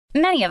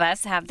Many of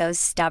us have those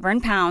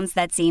stubborn pounds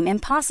that seem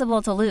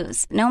impossible to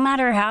lose, no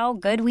matter how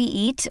good we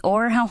eat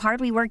or how hard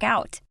we work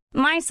out.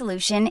 My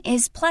solution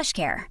is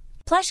PlushCare.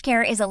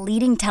 PlushCare is a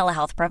leading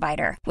telehealth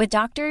provider with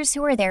doctors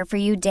who are there for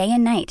you day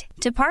and night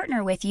to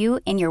partner with you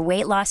in your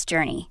weight loss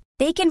journey.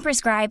 They can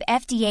prescribe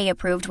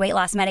FDA-approved weight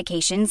loss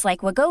medications like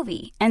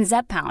Wegovy and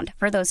Zepbound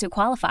for those who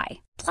qualify.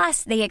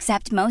 Plus, they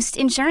accept most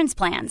insurance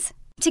plans.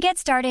 To get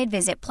started,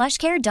 visit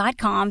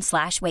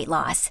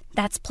plushcare.com/weightloss.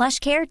 That's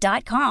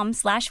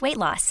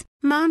plushcare.com/weightloss.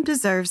 Mom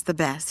deserves the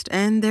best,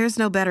 and there's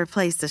no better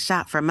place to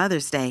shop for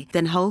Mother's Day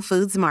than Whole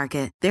Foods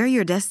Market. They're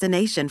your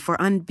destination for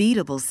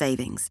unbeatable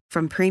savings,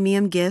 from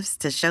premium gifts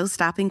to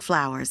show-stopping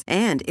flowers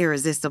and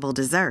irresistible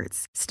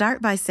desserts.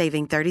 Start by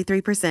saving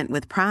 33%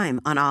 with Prime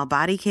on all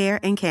body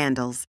care and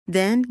candles.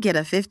 Then get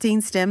a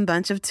 15-stem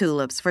bunch of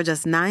tulips for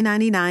just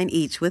 $9.99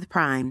 each with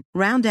Prime.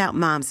 Round out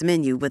Mom's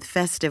menu with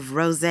festive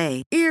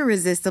rosé,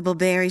 irresistible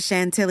berry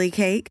chantilly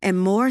cake,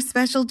 and more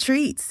special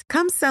treats.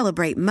 Come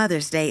celebrate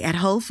Mother's Day at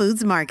Whole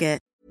Foods Market.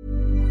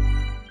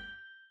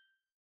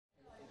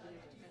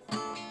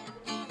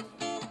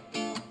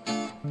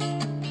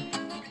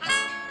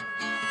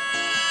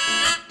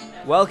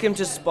 Welcome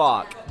to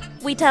Spark.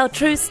 We tell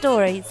true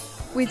stories.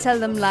 We tell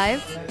them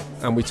live.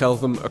 And we tell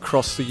them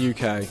across the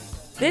UK.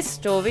 This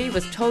story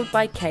was told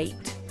by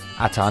Kate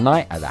at our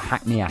night at the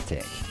Hackney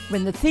Attic,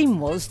 when the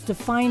theme was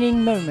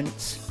defining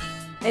moments.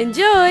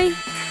 Enjoy!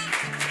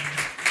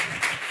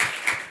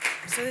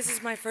 So this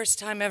is my first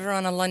time ever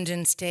on a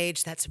London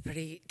stage. That's a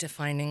pretty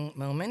defining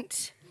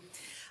moment.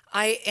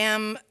 I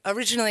am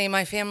originally,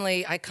 my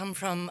family, I come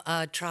from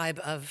a tribe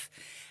of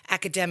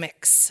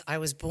academics. I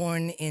was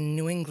born in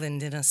New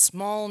England, in a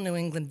small New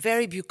England,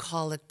 very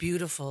bucolic,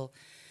 beautiful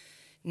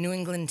New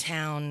England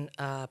town,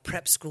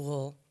 prep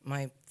school.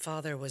 My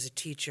father was a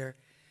teacher.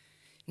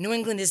 New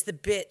England is the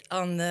bit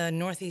on the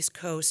northeast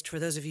coast, for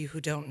those of you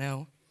who don't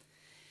know,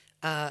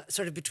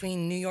 sort of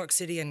between New York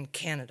City and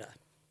Canada.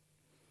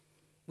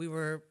 We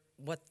were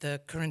what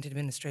the current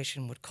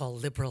administration would call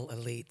liberal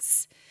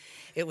elites.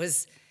 It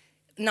was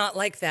not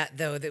like that,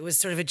 though. It was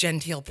sort of a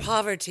genteel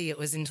poverty. It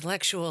was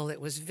intellectual.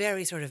 It was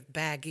very sort of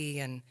baggy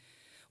and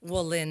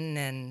woolen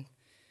and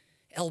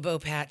elbow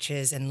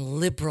patches and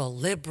liberal,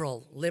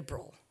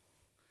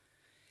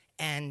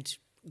 and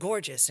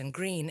gorgeous and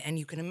green. And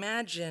you can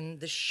imagine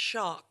the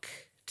shock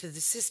to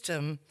the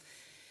system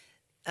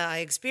I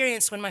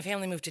experienced when my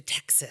family moved to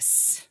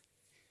Texas,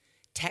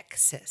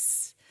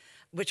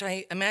 which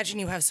I imagine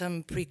you have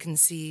some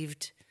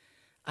preconceived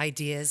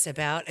ideas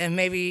about and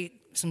maybe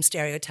some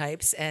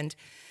stereotypes, and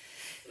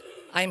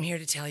I'm here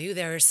to tell you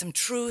there is some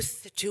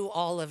truth to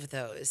all of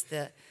those.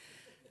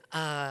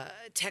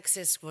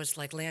 Texas was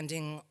like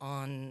landing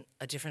on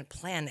a different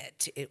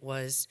planet. It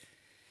was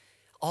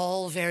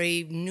all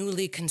very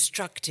newly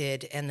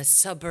constructed, and the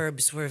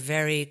suburbs were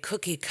very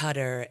cookie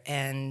cutter,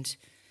 and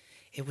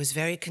it was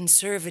very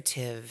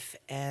conservative,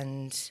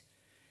 and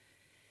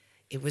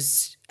it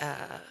was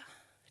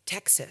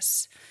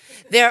Texas.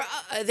 There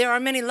are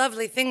many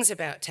lovely things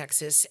about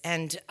Texas,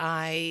 and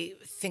I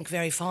think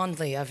very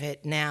fondly of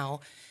it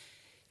now,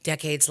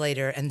 decades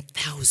later and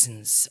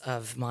thousands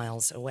of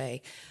miles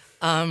away.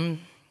 So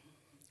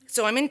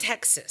I'm in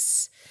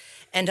Texas,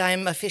 and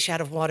I'm a fish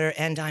out of water,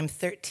 and I'm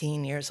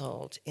 13 years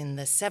old in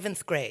the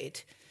 7th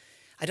grade.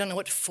 I don't know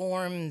what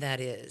form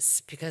that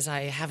is, because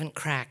I haven't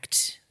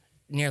cracked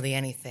nearly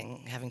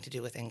anything having to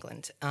do with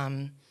England.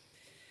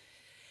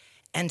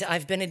 And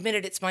I've been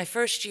admitted, it's my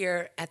first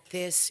year at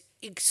this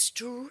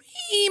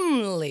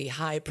extremely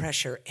high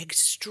pressure,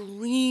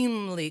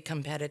 extremely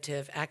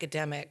competitive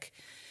academic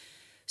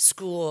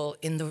school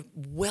in the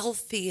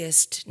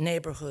wealthiest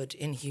neighborhood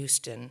in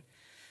Houston.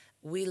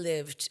 We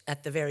lived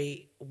at the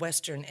very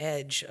western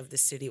edge of the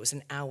city. It was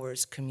an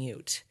hour's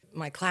commute.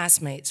 My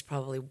classmates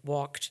probably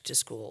walked to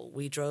school.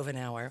 We drove an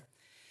hour.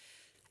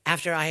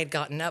 After I had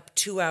gotten up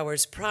 2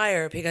 hours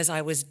prior, because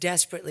I was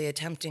desperately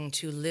attempting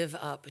to live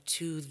up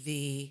to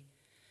the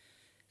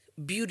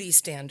beauty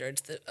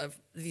standards of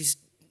these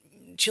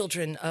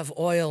children of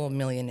oil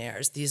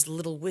millionaires, these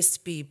little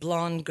wispy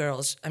blonde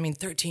girls. I mean,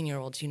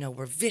 13-year-olds,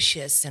 were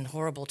vicious and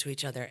horrible to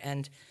each other.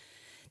 And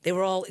they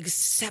were all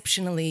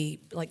exceptionally,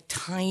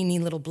 tiny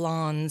little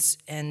blondes.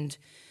 And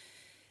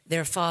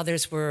their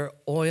fathers were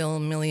oil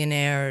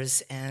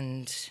millionaires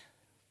and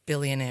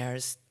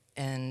billionaires.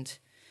 And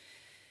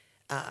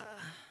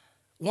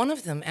one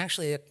of them,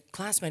 actually, a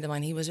classmate of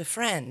mine, he was a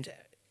friend.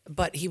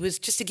 But he was,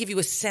 just to give you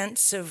a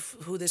sense of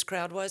who this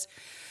crowd was,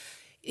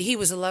 he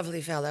was a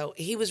lovely fellow.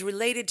 He was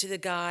related to the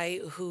guy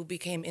who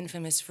became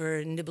infamous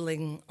for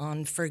nibbling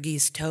on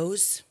Fergie's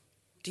toes.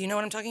 Do you know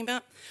what I'm talking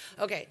about?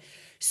 Okay,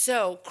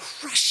 so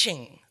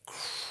crushing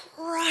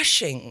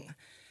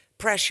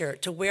pressure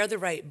to wear the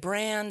right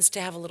brands,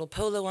 to have a little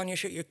polo on your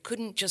shirt. You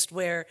couldn't just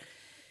wear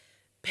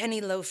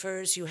penny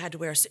loafers. It had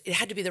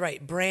to be the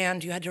right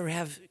brand. You had to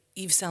have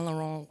Yves Saint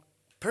Laurent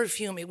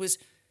perfume. It was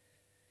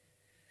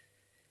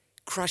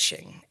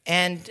crushing.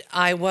 And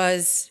I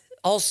was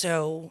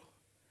also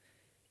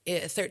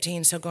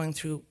 13, so going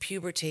through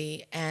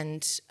puberty,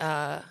 and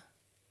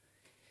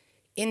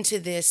into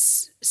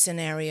this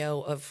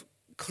scenario of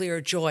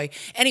clear joy.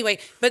 Anyway,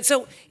 but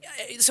so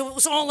it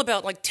was all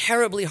about like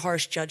terribly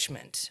harsh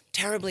judgment.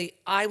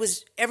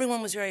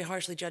 Everyone was very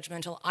harshly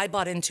judgmental. I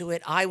bought into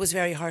it. I was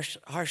very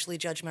harshly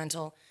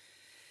judgmental.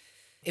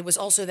 It was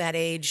also that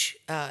age,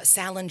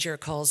 Salinger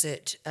calls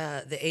it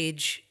the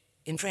age,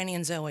 in Franny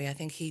and Zooey, I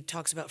think he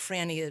talks about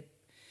Franny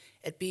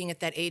at being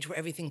at that age where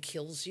everything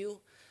kills you.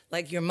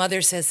 Like your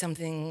mother says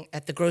something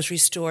at the grocery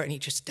store and you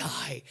just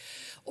die.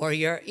 Or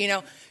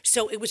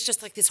so it was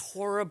just like this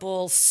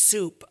horrible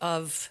soup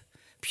of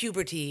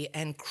puberty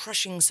and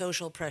crushing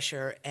social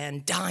pressure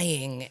and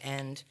dying.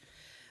 And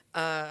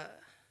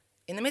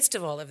in the midst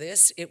of all of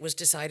this, it was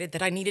decided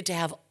that I needed to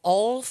have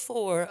all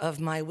 4 of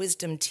my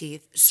wisdom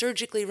teeth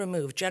surgically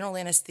removed, general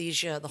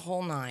anesthesia, the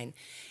whole 9.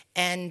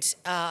 And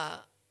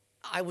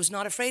I was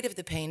not afraid of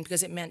the pain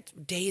because it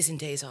meant days and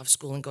days off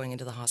school and going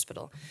into the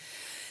hospital.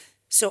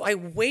 So I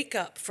wake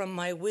up from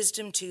my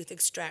wisdom tooth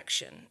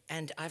extraction,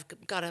 and I've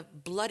got a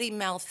bloody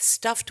mouth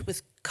stuffed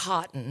with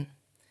cotton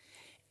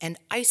and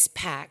ice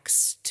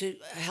packs to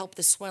help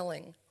the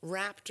swelling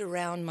wrapped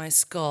around my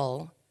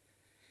skull.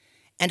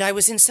 And I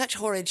was in such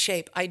horrid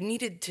shape, I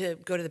needed to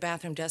go to the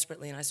bathroom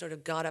desperately, and I sort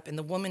of got up, and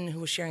the woman who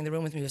was sharing the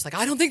room with me was like,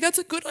 I don't think that's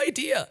a good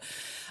idea.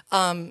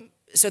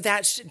 So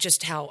that's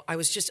just how I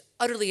was just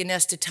utterly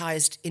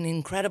anesthetized in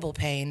incredible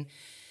pain,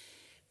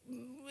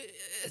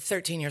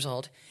 13 years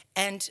old.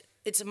 And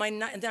it's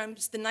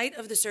the night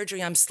of the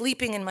surgery. I'm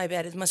sleeping in my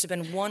bed. It must have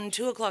been 1,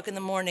 2 o'clock in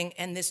the morning,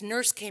 and this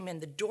nurse came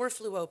in. The door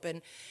flew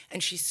open,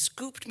 and she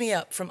scooped me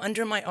up from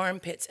under my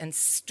armpits and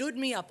stood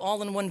me up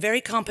all in one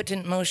very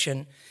competent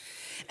motion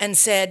and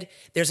said,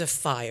 there's a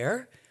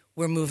fire.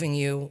 We're moving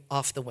you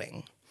off the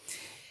wing.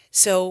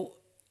 So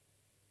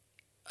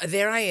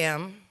there I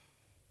am,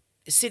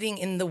 sitting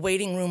in the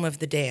waiting room of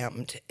the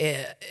damned.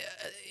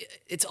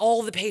 It's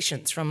all the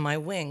patients from my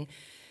wing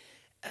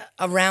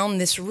around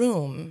this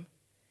room,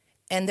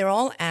 and they're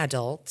all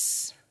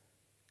adults,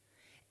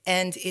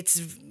 and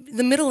it's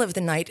the middle of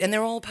the night, and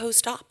they're all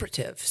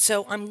post-operative.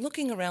 So I'm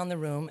looking around the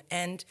room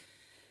and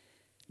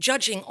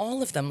judging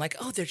all of them like,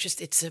 oh,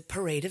 it's a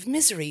parade of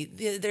misery.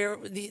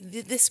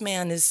 This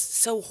man is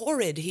so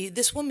horrid.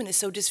 This woman is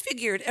so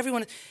disfigured.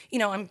 Everyone,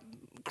 I'm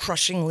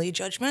crushingly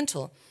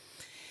judgmental.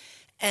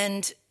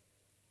 And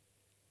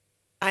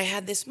I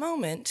had this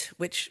moment,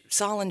 which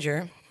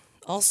Salinger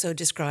also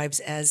describes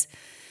as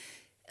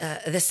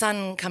the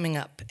sun coming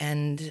up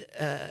and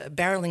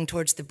barreling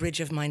towards the bridge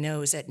of my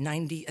nose at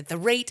the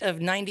rate of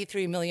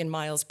 93 million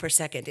miles per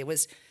second. It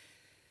was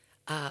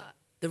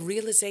the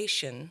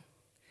realization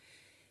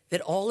that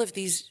all of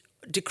these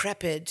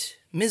decrepit,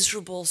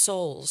 miserable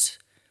souls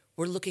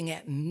were looking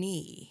at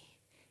me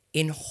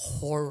in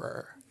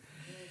horror.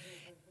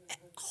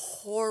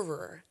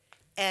 Horror.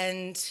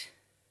 And,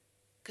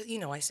 because,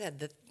 I said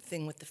the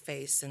thing with the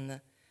face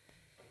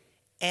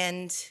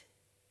and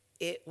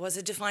it was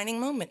a defining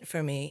moment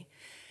for me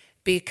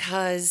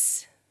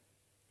because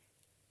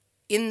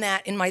in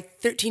my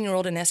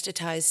 13-year-old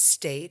anesthetized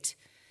state,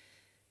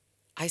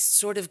 I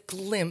sort of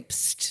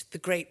glimpsed the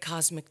great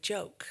cosmic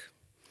joke.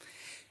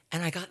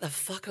 And I got the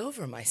fuck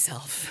over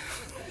myself.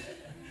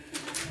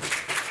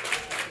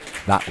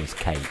 That was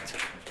Kate.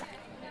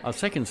 Our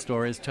second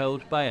story is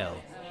told by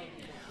Elle.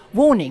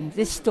 Warning,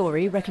 this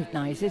story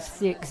recognises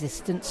the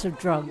existence of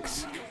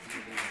drugs.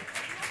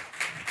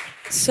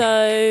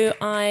 So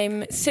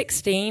I'm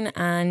 16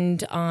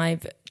 and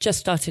I've just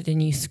started a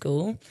new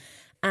school.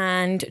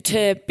 And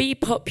to be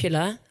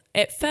popular,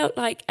 it felt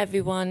like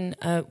everyone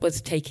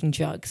was taking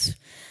drugs.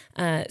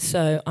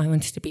 So I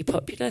wanted to be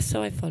popular,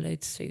 so I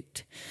followed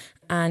suit.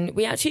 And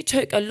we actually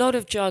took a lot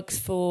of drugs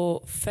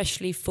for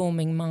freshly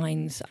forming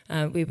minds.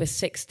 We were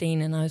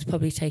 16 and I was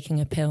probably taking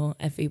a pill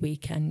every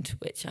weekend,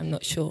 which I'm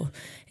not sure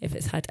if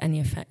it's had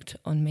any effect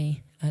on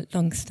me.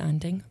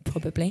 Long-standing,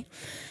 probably.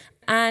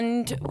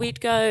 And we'd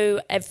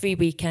go every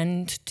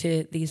weekend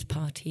to these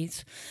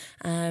parties,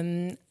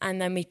 and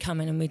then we'd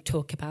come in and we'd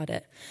talk about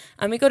it.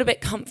 And we got a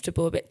bit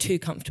too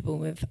comfortable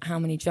with how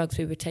many drugs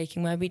we were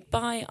taking, where we'd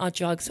buy our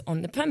drugs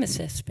on the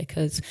premises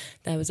because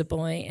there was a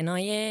boy in our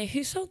year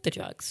who sold the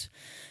drugs.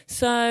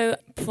 So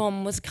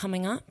prom was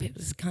coming up. It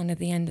was kind of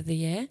the end of the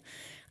year.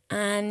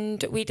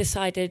 And we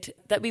decided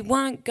that we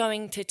weren't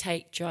going to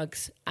take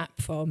drugs at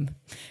prom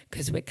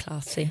because we're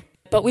classy.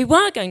 But we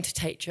were going to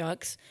take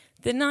drugs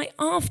the night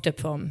after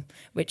prom,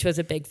 which was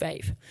a big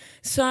rave.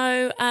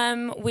 So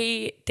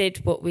we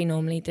did what we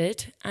normally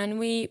did, and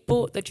we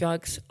bought the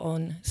drugs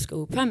on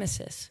school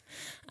premises.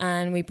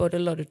 And we bought a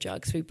lot of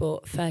drugs. We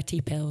bought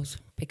 30 pills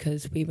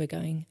because we were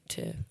going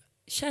to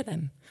share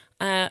them.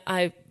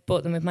 I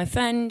bought them with my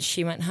friend.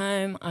 She went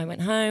home. I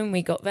went home.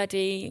 We got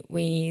ready.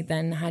 We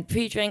then had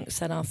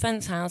pre-drinks at our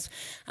friend's house.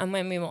 And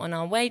when we were on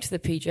our way to the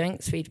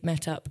pre-drinks, we'd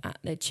met up at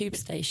the tube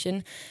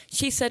station.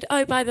 She said,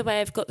 oh, by the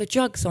way, I've got the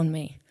drugs on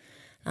me.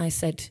 I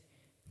said,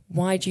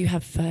 why do you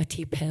have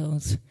 30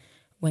 pills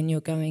when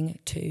you're going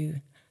to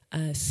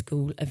a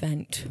school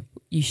event,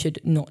 you should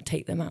not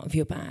take them out of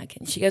your bag.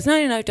 And she goes,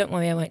 no, don't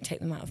worry, I won't take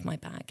them out of my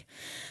bag.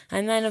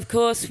 And then, of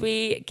course,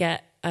 we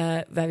get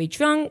very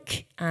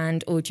drunk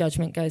and all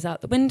judgment goes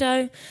out the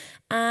window.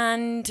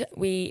 And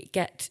we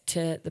get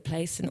to the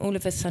place and all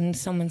of a sudden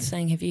someone's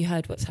saying, have you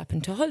heard what's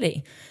happened to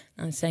Holly?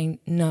 And I'm saying,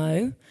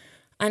 no.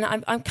 And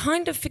I'm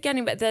kind of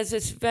forgetting, but there's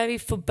this very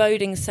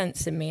foreboding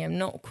sense in me. I'm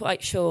not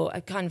quite sure.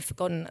 I've kind of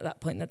forgotten at that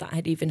point that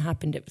had even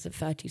happened. It was a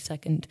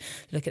 30-second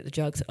look at the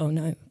drugs. Oh,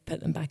 no,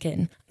 put them back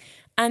in.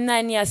 And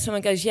then,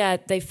 someone goes,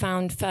 they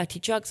found 30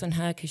 drugs on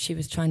her because she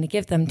was trying to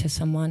give them to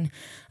someone,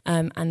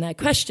 and they're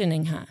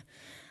questioning her.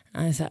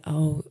 I was like,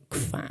 oh,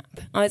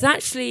 crap. I was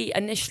actually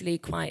initially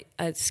quite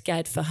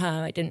scared for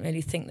her. I didn't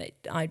really think that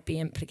I'd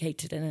be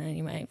implicated in it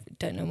anyway.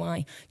 Don't know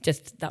why.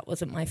 Just that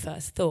wasn't my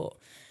first thought.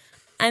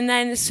 And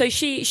then, so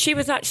she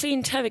was actually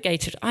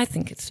interrogated, I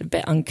think it's a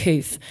bit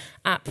uncouth,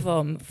 at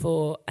prom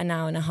for an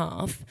hour and a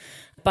half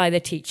by the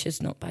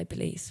teachers, not by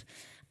police.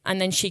 And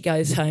then she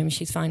goes home,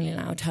 she's finally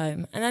allowed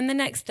home. And then the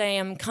next day,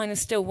 I'm kind of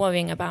still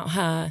worrying about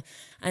her.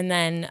 And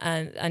then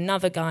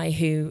another guy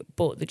who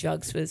bought the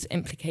drugs was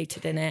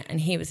implicated in it,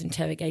 and he was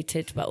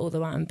interrogated, but all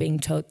the while I'm being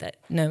told that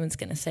no one's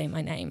going to say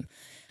my name.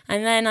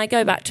 And then I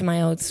go back to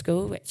my old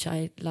school, which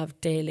I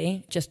loved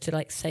dearly, just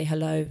to say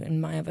hello,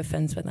 and my other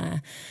friends were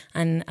there.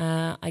 And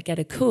I get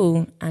a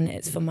call, and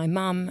it's from my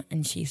mum,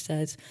 and she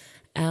says,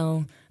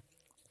 Elle,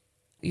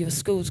 your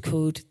school's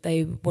called,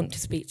 they want to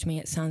speak to me,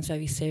 it sounds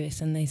very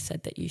serious, and they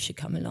said that you should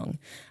come along.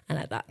 And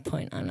at that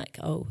point, I'm like,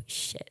 oh,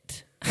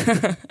 shit.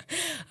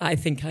 I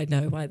think I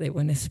know why they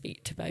want to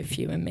speak to both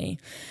you and me.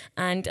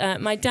 And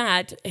my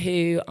dad,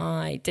 who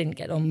I didn't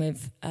get on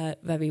with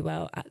very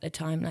well at the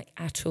time,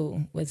 at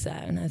all, was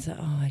there. And I was like,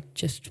 oh, I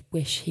just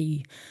wish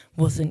he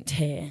wasn't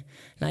here.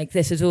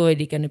 This is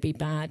already going to be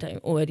bad. I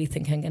already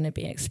think I'm going to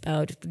be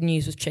expelled. The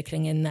news was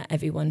trickling in that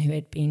everyone who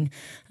had been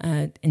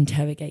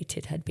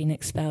interrogated had been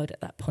expelled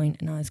at that point,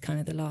 and I was kind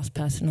of the last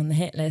person on the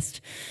hit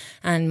list.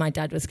 And my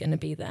dad was going to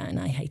be there, and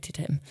I hated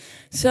him.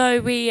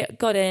 So we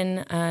got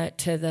in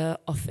to the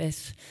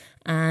office,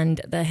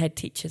 and the head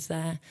teacher's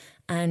there,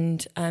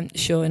 and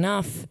sure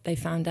enough they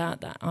found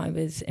out that I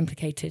was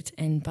implicated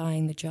in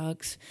buying the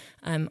drugs.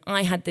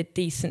 I had the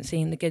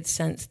decency and the good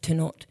sense to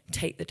not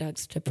take the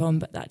drugs to prom,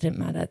 but that didn't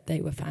matter,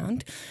 they were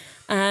found.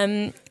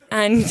 And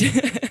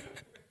the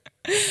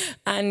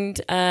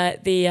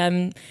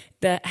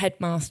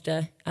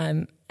headmaster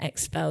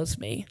expels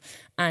me,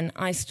 and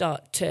I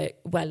start to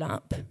well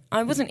up.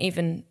 I wasn't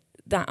even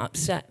that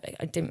upset.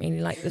 I didn't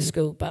really like the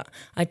school, but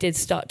I did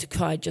start to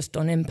cry just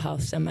on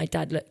impulse. And my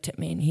dad looked at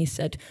me and he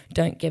said,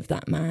 don't give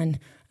that man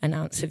an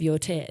ounce of your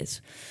tears.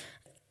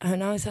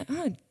 And I was like,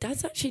 oh,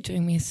 Dad's actually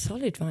doing me a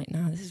solid right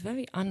now. This is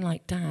very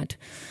unlike Dad.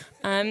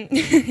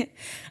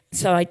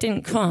 So I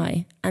didn't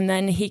cry. And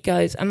then he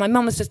goes, and my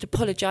mum was just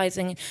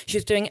apologising. She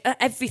was doing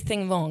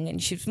everything wrong,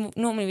 and she was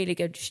normally really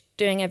good. She's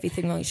doing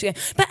everything wrong. She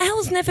goes, but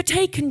Elle's never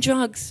taken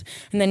drugs.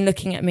 And then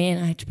looking at me,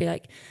 and I had to be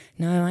like,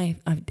 no, I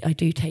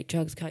do take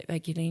drugs quite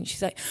regularly. And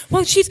she's like,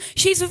 well,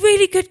 she's a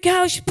really good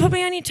girl. She's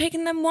probably only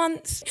taken them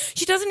once.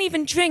 She doesn't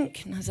even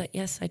drink. And I was like,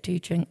 yes, I do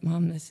drink,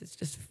 Mum. This is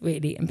just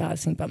really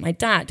embarrassing. But my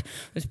dad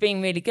was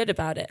being really good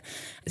about it.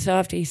 So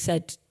after he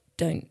said,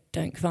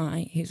 don't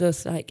cry, he was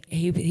also like,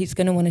 he's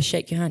going to want to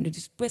shake your hand. He's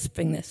just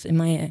whispering this in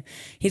my ear.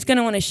 He's going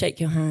to want to shake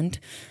your hand.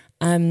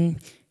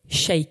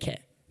 Shake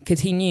it.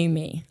 Because he knew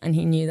me, and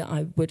he knew that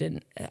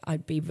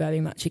I'd be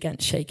very much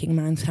against shaking a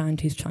man's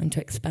hand who's trying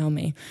to expel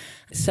me.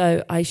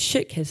 So I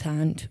shook his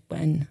hand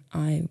when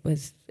I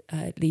was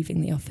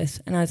leaving the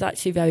office, and I was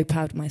actually very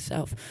proud of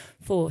myself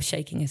for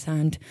shaking his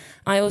hand.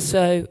 I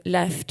also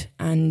left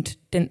and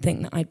didn't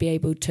think that I'd be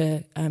able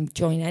to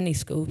join any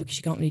school, because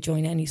you can't really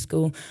join any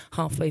school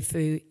halfway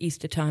through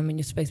Easter time when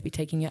you're supposed to be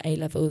taking your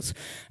A-levels.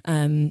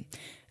 And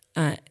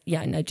I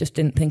just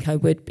didn't think I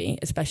would be,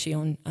 especially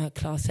on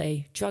Class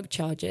A drug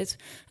charges.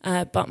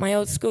 But my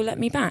old school let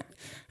me back.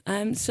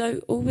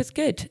 So all was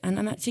good. And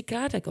I'm actually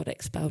glad I got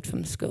expelled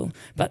from school.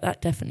 But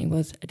that definitely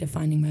was a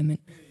defining moment.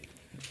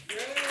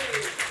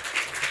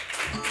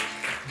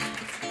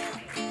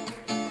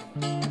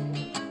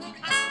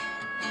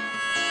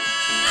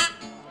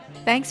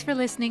 Thanks for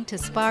listening to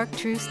Spark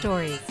True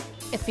Stories.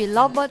 If you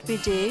love what we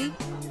do,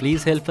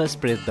 Please help us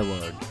spread the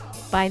word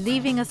by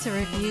leaving us a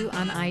review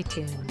on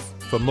iTunes.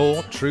 For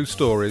more true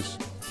stories,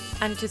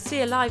 And to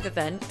see a live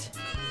event,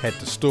 head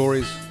to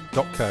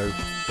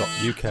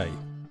stories.co.uk.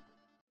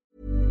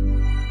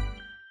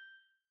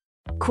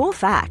 Cool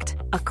fact,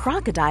 a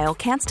crocodile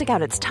can't stick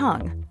out its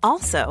tongue.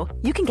 Also,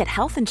 you can get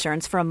health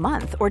insurance for a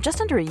month or just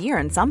under a year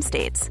in some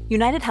states.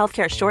 United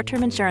Healthcare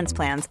short-term insurance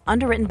plans,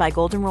 underwritten by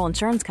Golden Rule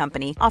Insurance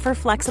Company, offer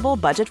flexible,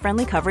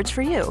 budget-friendly coverage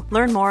for you.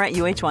 Learn more at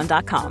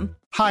uh1.com.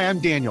 Hi, I'm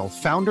Daniel,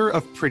 founder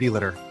of Pretty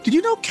Litter. Did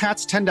you know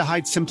cats tend to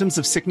hide symptoms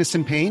of sickness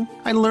and pain?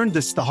 I learned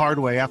this the hard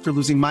way after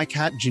losing my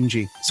cat,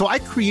 Gingy. So I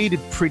created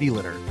Pretty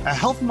Litter, a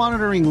health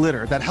monitoring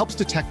litter that helps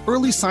detect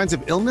early signs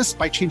of illness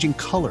by changing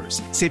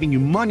colors, saving you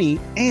money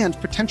and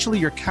potentially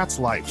your cat's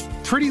life.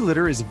 Pretty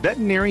Litter is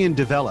veterinarian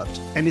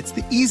developed, and it's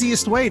the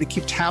easiest way to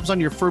keep tabs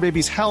on your fur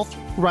baby's health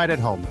right at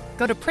home.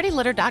 Go to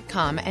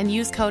prettylitter.com and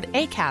use code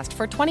ACAST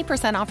for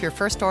 20% off your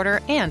first order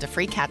and a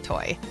free cat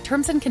toy.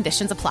 Terms and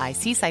conditions apply.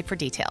 See site for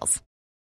details.